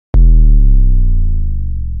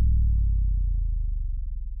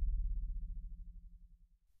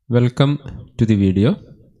Welcome to the video.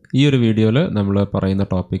 ഈ ഒരു വീഡിയോയിൽ നമ്മൾ പറയുന്ന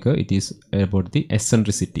topic it is about the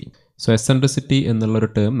eccentricity. So eccentricity എന്നുള്ളൊരു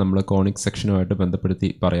ടേം നമ്മൾ കോണിക് സെക്ഷനുമായിട്ട് ബന്ധപ്പെടുത്തി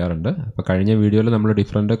പറയാറുണ്ട്. അപ്പോൾ കഴിഞ്ഞ വീഡിയോയിൽ നമ്മൾ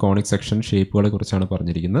ഡിഫറെൻറ്റ് കോണിക് സെക്ഷൻ ഷേപ്പുകളെ കുറിച്ചാണ്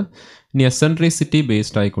പറഞ്ഞിരിക്കുന്നത്. ഇനി എസെൻട്രിസിറ്റി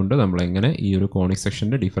ബേസ്ഡ് ആയിക്കൊണ്ട് നമ്മൾ എങ്ങനെ ഈ ഒരു കോണിക്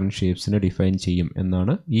സെക്ഷൻ്റെ ഡിഫറെൻറ്റ് ഷേപ്സിനെ ഡിഫൈൻ ചെയ്യും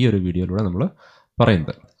എന്നാണ് ഈ ഒരു വീഡിയോയിലൂടെ നമ്മൾ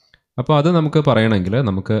പറയുന്നത്. അപ്പോൾ അത് നമുക്ക് പറയണമെങ്കിൽ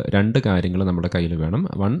നമുക്ക് രണ്ട് കാര്യങ്ങൾ നമ്മുടെ കയ്യിൽ വേണം.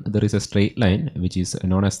 One, there is A straight line which is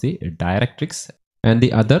known as the directrix. And the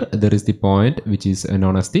other, there is the point which is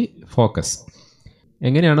known as the focus.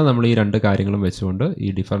 എങ്ങനെയാണ് നമ്മൾ ഈ രണ്ട് കാര്യങ്ങളും വെച്ചുകൊണ്ട് ഈ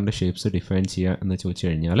ഡിഫറെൻറ്റ് ഷേപ്സ് ഡിഫൈൻ ചെയ്യുക എന്ന് ചോദിച്ചു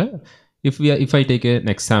കഴിഞ്ഞാൽ, if I take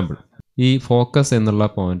an example, ഈ ഫോക്കസ് എന്നുള്ള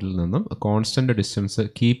പോയിന്റിൽ നിന്നും കോൺസ്റ്റൻറ്റ് ഡിസ്റ്റൻസ്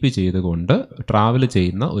കീപ്പ് ചെയ്തുകൊണ്ട് ട്രാവൽ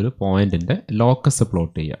ചെയ്യുന്ന ഒരു പോയിന്റിൻ്റെ ലോക്കസ്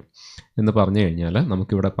പ്ലോട്ട് ചെയ്യുക എന്ന് പറഞ്ഞു കഴിഞ്ഞാൽ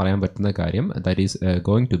നമുക്കിവിടെ പറയാൻ പറ്റുന്ന കാര്യം that is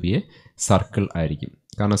going to B A circle ആയിരിക്കും.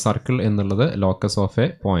 കാരണം സർക്കിൾ എന്നുള്ളത് ലോക്കസ് ഓഫ് എ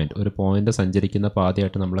പോയിന്റ്, ഒരു പോയിന്റ് സഞ്ചരിക്കുന്ന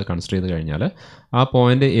പാതയായിട്ട് നമ്മൾ കൺസിഡർ ചെയ്ത് കഴിഞ്ഞാൽ ആ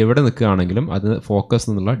പോയിന്റ് എവിടെ നിൽക്കുകയാണെങ്കിലും അത് ഫോക്കസ്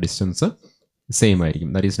എന്നുള്ള ഡിസ്റ്റൻസ് സെയിം ആയിരിക്കും.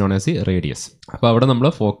 That is known as the radius. അപ്പോൾ അവിടെ നമ്മൾ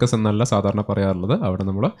ഫോക്കസ് എന്നല്ല സാധാരണ പറയാറുള്ളത്, അവിടെ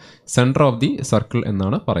നമ്മൾ സെൻറ്റർ ഓഫ് ദി സർക്കിൾ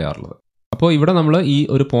എന്നാണ് പറയാറുള്ളത്. അപ്പോൾ ഇവിടെ നമ്മൾ ഈ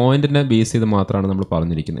ഒരു പോയിന്റിനെ ബേസ് ചെയ്ത് മാത്രമാണ് നമ്മൾ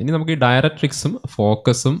പറഞ്ഞിരിക്കുന്നത്. ഇനി നമുക്ക് ഈ ഡയറക്ട്രിക്സും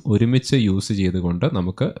ഫോക്കസും ഒരുമിച്ച് യൂസ് ചെയ്തുകൊണ്ട്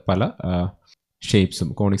നമുക്ക് പല ഷേപ്സും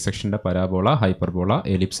കോണിക് സെക്ഷൻ്റെ പരാബോള, ഹൈപ്പർബോള,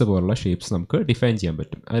 എലിപ്സ് പോലുള്ള ഷേപ്സ് നമുക്ക് ഡിഫൈൻ ചെയ്യാൻ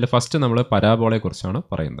പറ്റും. അതിൽ ഫസ്റ്റ് നമ്മൾ പരാബോളയെക്കുറിച്ചാണ്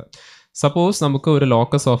പറയുന്നത്. സപ്പോസ് നമുക്ക് ഒരു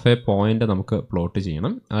ലോക്കസ് ഓഫ് എ പോയിന്റ് നമുക്ക് പ്ലോട്ട്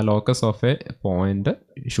ചെയ്യണം. ആ locus of A point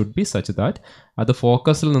should be such that അത്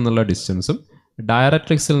ഫോക്കസിൽ നിന്നുള്ള ഡിസ്റ്റൻസും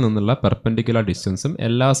ഡയറക്ട്രിക്സിൽ നിന്നുള്ള പെർപെൻഡിക്കുലർ ഡിസ്റ്റൻസും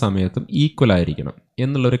എല്ലാ സമയത്തും ഈക്വൽ ആയിരിക്കണം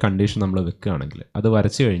എന്നുള്ളൊരു കണ്ടീഷൻ നമ്മൾ വെക്കുകയാണെങ്കിൽ അത്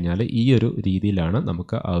വരച്ചു കഴിഞ്ഞാൽ ഈ ഒരു രീതിയിലാണ്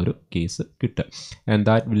നമുക്ക് ആ ഒരു കേസ് കിട്ടുക. And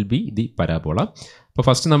that will be the parabola. അപ്പോൾ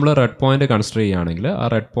ഫസ്റ്റ് നമ്മൾ റെഡ് പോയിന്റ് കൺസിഡർ ചെയ്യുകയാണെങ്കിൽ ആ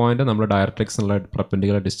റെഡ് പോയിന്റ് നമ്മൾ ഡയറക്ട്രിക്സ് എന്നുള്ള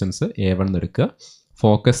പെർപെൻഡിക്കുലർ ഡിസ്റ്റൻസ് A1 എന്ന് എടുക്കുക,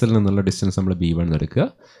 ഫോക്കസിൽ നിന്നുള്ള ഡിസ്റ്റൻസ് നമ്മൾ B1 എന്ന് എടുക്കുക.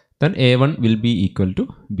 Then A1 will be equal to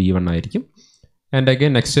B1 ആയിരിക്കും. ആൻഡ്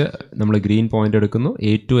അഗൈൻ നെക്സ്റ്റ് നമ്മൾ ഗ്രീൻ പോയിന്റ് എടുക്കുന്നു,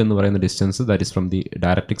 A2 എന്ന് പറയുന്ന distance that is from the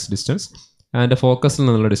directrix distance and ഫോക്കസിൽ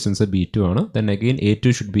നിന്നുള്ള ഡിസ്റ്റൻസ് B2 ആണ്. Then again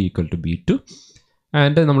A2 should be equal to B2.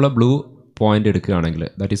 And നമ്മൾ blue point എടുക്കുകയാണെങ്കിൽ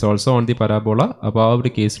that is also on the parabola. അപ്പോൾ ആ ഒരു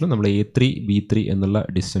കേസിൽ നമ്മൾ A3 B3 എന്നുള്ള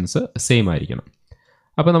ഡിസ്റ്റൻസ് സെയിം ആയിരിക്കണം.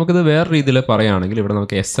 അപ്പോൾ നമുക്കിത് വേറെ രീതിയിൽ പറയുകയാണെങ്കിൽ ഇവിടെ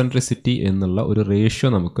നമുക്ക് എസെൻട്രിസിറ്റി എന്നുള്ള ഒരു റേഷ്യോ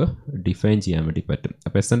നമുക്ക് ഡിഫൈൻ ചെയ്യാൻ വേണ്ടി പറ്റും.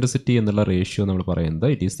 അപ്പോൾ എസെൻട്രിസിറ്റി എന്നുള്ള റേഷ്യോ നമ്മൾ പറയുന്നത്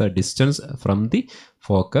it is the distance from the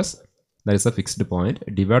focus that is A fixed point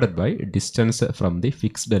divided by distance from the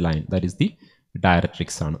fixed line that is the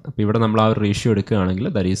directrix ആണ്. അപ്പോൾ ഇവിടെ നമ്മൾ ആ ഒരു റേഷ്യോ എടുക്കുകയാണെങ്കിൽ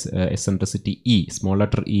that is eccentricity E, small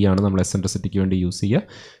letter E ആണ് നമ്മൾ എസെൻട്രിസിറ്റിക്ക് വേണ്ടി യൂസ്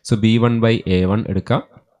ചെയ്യുക. സോ B1/A1 എടുക്കാം,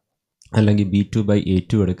 അല്ലെങ്കിൽ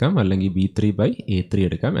B2/A2 എടുക്കാം, അല്ലെങ്കിൽ B3/A3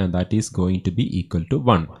 എടുക്കാം. And that is going to B equal to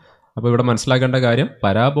 1. അപ്പോൾ ഇവിടെ മനസ്സിലാക്കേണ്ട കാര്യം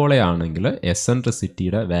പരാബോളയാണെങ്കിൽ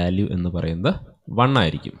എസെൻട്രിസിറ്റിയുടെ വാല്യൂ എന്ന് പറയുന്നത് 1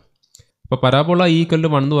 ആയിരിക്കും. അപ്പോൾ പരാബോള ഈക്വൽ ടു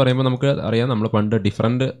 1 എന്ന് പറയുമ്പോൾ നമുക്ക് അറിയാം, നമ്മൾ പണ്ട്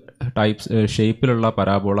ഡിഫറെൻറ്റ് ടൈപ്സ് ഷേപ്പിലുള്ള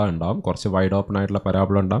പരാബോള ഉണ്ടാവും. കുറച്ച് വൈഡ് ഓപ്പൺ ആയിട്ടുള്ള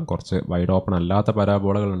പരാബോള ഉണ്ടാവും, കുറച്ച് വൈഡ് ഓപ്പൺ അല്ലാത്ത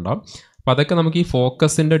പരാബോളകൾ ഉണ്ടാവും. അപ്പോൾ അതൊക്കെ നമുക്ക് ഈ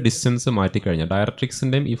ഫോക്കസിൻ്റെ ഡിസ്റ്റൻസ് മാറ്റിക്കഴിഞ്ഞാൽ,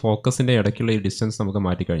 ഡയറക്ട്രിക്സിൻ്റെയും ഈ ഫോക്കസിൻ്റെ ഇടയ്ക്കുള്ള ഈ ഡിസ്റ്റൻസ് നമുക്ക്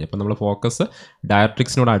മാറ്റിക്കഴിഞ്ഞാൽ, അപ്പോൾ നമ്മൾ ഫോക്കസ്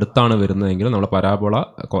ഡയറക്ട്രിക്സിനോട് അടുത്താണ് വരുന്നതെങ്കിൽ നമ്മൾ പരാബോള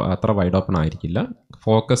അത്ര വൈഡ് ഓപ്പൺ ആയിരിക്കില്ല.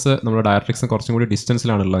 ഫോക്കസ് നമ്മൾ ഡയറക്ട്രിക്സിന് കുറച്ചും കൂടി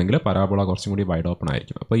ഡിസ്റ്റൻസിലാണുള്ളതെങ്കിൽ പരാബോള കുറച്ചും കൂടി വൈഡ് ഓപ്പൺ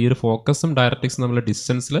ആയിരിക്കും. അപ്പോൾ ഈ ഒരു ഫോക്കസും ഡയറക്ട്രിക്സും നമ്മൾ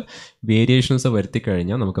ഡിസ്റ്റൻസിൽ വേരിയേഷൻസ് വരുത്തി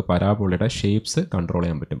കഴിഞ്ഞാൽ നമുക്ക് പരാബോളയുടെ ഷേപ്സ് കൺട്രോൾ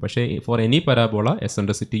ചെയ്യാൻ പറ്റും. പക്ഷേ for any parabola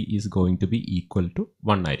eccentricity is going to B equal to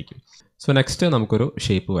 1 ആയിരിക്കും. സോ നെക്സ്റ്റ് നമുക്കൊരു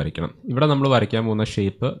ഷേപ്പ് വരയ്ക്കണം. ഇവിടെ നമ്മൾ വരയ്ക്കാൻ പോകുന്ന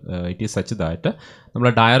shape it is such that നമ്മൾ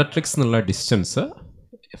ഡയറക്ട്രിക്സ് എന്നുള്ള ഡിസ്റ്റൻസ്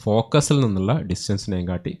ഫോക്കസിൽ നിന്നുള്ള ഡിസ്റ്റൻസിനെയും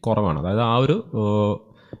കാട്ടി കുറവാണ്. അതായത് ആ ഒരു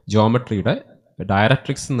ജോമെട്രിയുടെ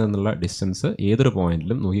ഡയറക്ട്രിക്സിൽ നിന്നുള്ള ഡിസ്റ്റൻസ് ഏതൊരു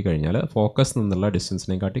പോയിന്റിലും നോക്കിക്കഴിഞ്ഞാൽ ഫോക്കസിൽ നിന്നുള്ള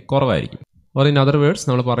ഡിസ്റ്റൻസിനെയും കാട്ടി കുറവായിരിക്കും. ഓർ ഇൻ അതർ വേർഡ്സ്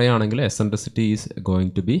നമ്മൾ പറയുകയാണെങ്കിൽ eccentricity is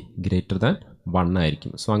going to be greater than 1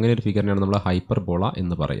 ആയിരിക്കും. സോ അങ്ങനെ ഒരു ഫിഗറിനെയാണ് നമ്മൾ ഹൈപ്പർബോള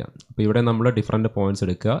എന്ന് പറയുക. അപ്പോൾ ഇവിടെ നമ്മൾ ഡിഫറെൻറ്റ് പോയിന്റ്സ്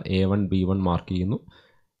എടുക്കുക, A1 B1 മാർക്ക് ചെയ്യുന്നു.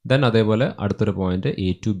 ദെൻ അതേപോലെ അടുത്തൊരു പോയിന്റ്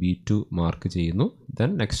A2 B2 മാർക്ക് ചെയ്യുന്നു.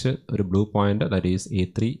 ദെൻ നെക്സ്റ്റ് ഒരു blue point that is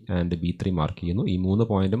A3 and B3 mark ചെയ്യുന്നു. ഈ 3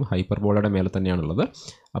 പോയിന്റും ഹൈപ്പർബോളയുടെ മേലെ തന്നെയാണുള്ളത്.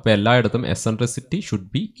 അപ്പോൾ എല്ലായിടത്തും eccentricity should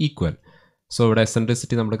be equal. So ഇവിടെ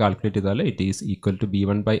എസെൻട്രിസിറ്റി നമ്മൾ കാൽക്കുലേറ്റ് ചെയ്താൽ it is equal to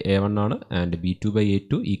B1/A1 ആണ് and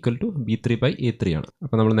B2/A2 equal to B3/A3 ആണ്.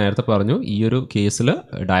 അപ്പോൾ നമ്മൾ നേരത്തെ പറഞ്ഞു ഈ ഒരു കേസിൽ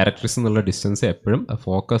ഡയറക്ട്രിക്സ് എന്നുള്ള ഡിസ്റ്റൻസ് എപ്പോഴും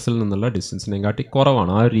ഫോക്കസിൽ നിന്നുള്ള ഡിസ്റ്റൻസിനെയും കാട്ടി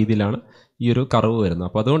കുറവാണ്. ആ ഒരു രീതിയിലാണ് ഈ ഒരു കർവ് വരുന്നത്.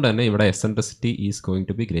 അപ്പോൾ അതുകൊണ്ട് തന്നെ ഇവിടെ eccentricity is going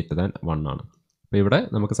to be greater than 1 ആണ്. അപ്പോൾ ഇവിടെ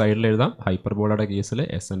നമുക്ക് സൈഡിൽ എഴുതാം, ഹൈപ്പർബോളയുടെ കേസിൽ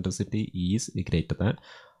എസെൻട്രിസിറ്റി ഈസ് ഗ്രേറ്റർ ദാൻ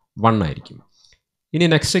 1 ആയിരിക്കും. ഇനി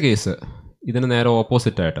നെക്സ്റ്റ് കേസ് ഇതിന് നേരെ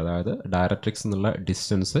ഓപ്പോസിറ്റ് ആയിട്ട്, അതായത് ഡയറക്ട്രിക്സ് എന്നുള്ള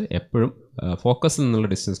ഡിസ്റ്റൻസ് എപ്പോഴും ഫോക്കസിൽ നിന്നുള്ള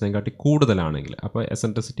ഡിസ്റ്റൻസിനെ കാട്ടി കൂടുതലാണെങ്കിൽ അപ്പോൾ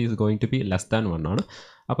eccentricity is going to be less than 1 ആണ്.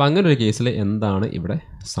 അപ്പോൾ അങ്ങനെ ഒരു കേസിൽ എന്താണ് ഇവിടെ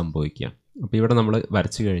സംഭവിക്കുക? അപ്പോൾ ഇവിടെ നമ്മൾ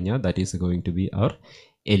വരച്ചു കഴിഞ്ഞാൽ that is going to B our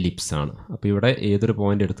ellipse ആണ്. അപ്പോൾ ഇവിടെ ഏതൊരു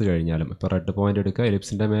പോയിന്റ് എടുത്തു കഴിഞ്ഞാലും ഇപ്പോൾ റെഡ് പോയിന്റ് എടുക്കുക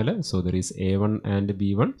എലിപ്സിൻ്റെ മേലെ, so there is A1 and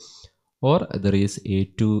B1 or there is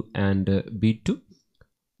A2 and B2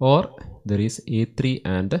 or there is A3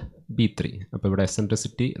 and B3. അപ്പോൾ ഇവിടെ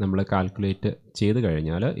എസെൻട്രിസിറ്റി നമ്മൾ കാൽക്കുലേറ്റ് ചെയ്ത്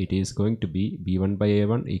കഴിഞ്ഞാൽ it is going to B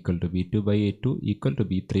B1/A1 equal to B2/A2 equal to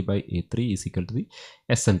B3/A3 is equal to the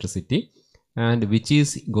eccentricity and which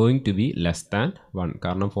is going to be less than 1.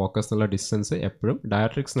 കാരണം focus എന്നുള്ള distance എപ്പോഴും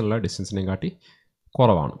directrix എന്നുള്ള ഡിസ്റ്റൻസിനെ കാട്ടി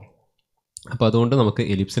കുറവാണ്. അപ്പോൾ അതുകൊണ്ട് നമുക്ക്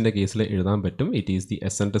എലിപ്സിൻ്റെ കേസിൽ എഴുതാൻ പറ്റും it is the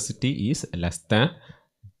eccentricity is less than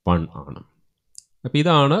 1 ആണ്. അപ്പോൾ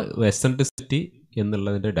ഇതാണ് എസെൻട്രിസിറ്റി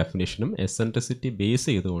എന്നുള്ളതിൻ്റെ ഡെഫിനേഷനും എസെൻട്രിസിറ്റി ബേസ്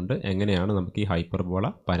ചെയ്തുകൊണ്ട് എങ്ങനെയാണ് നമുക്ക് ഈ ഹൈപ്പർബോള,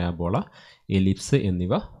 പരാബോള, എലിപ്സ്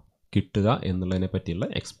എന്നിവ കിട്ടുക എന്നുള്ളതിനെ പറ്റിയുള്ള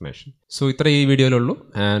എക്സ്പ്ലനേഷൻ. സോ ഇത്ര ഈ വീഡിയോയിലുള്ളൂ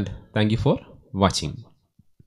and thank you for watching.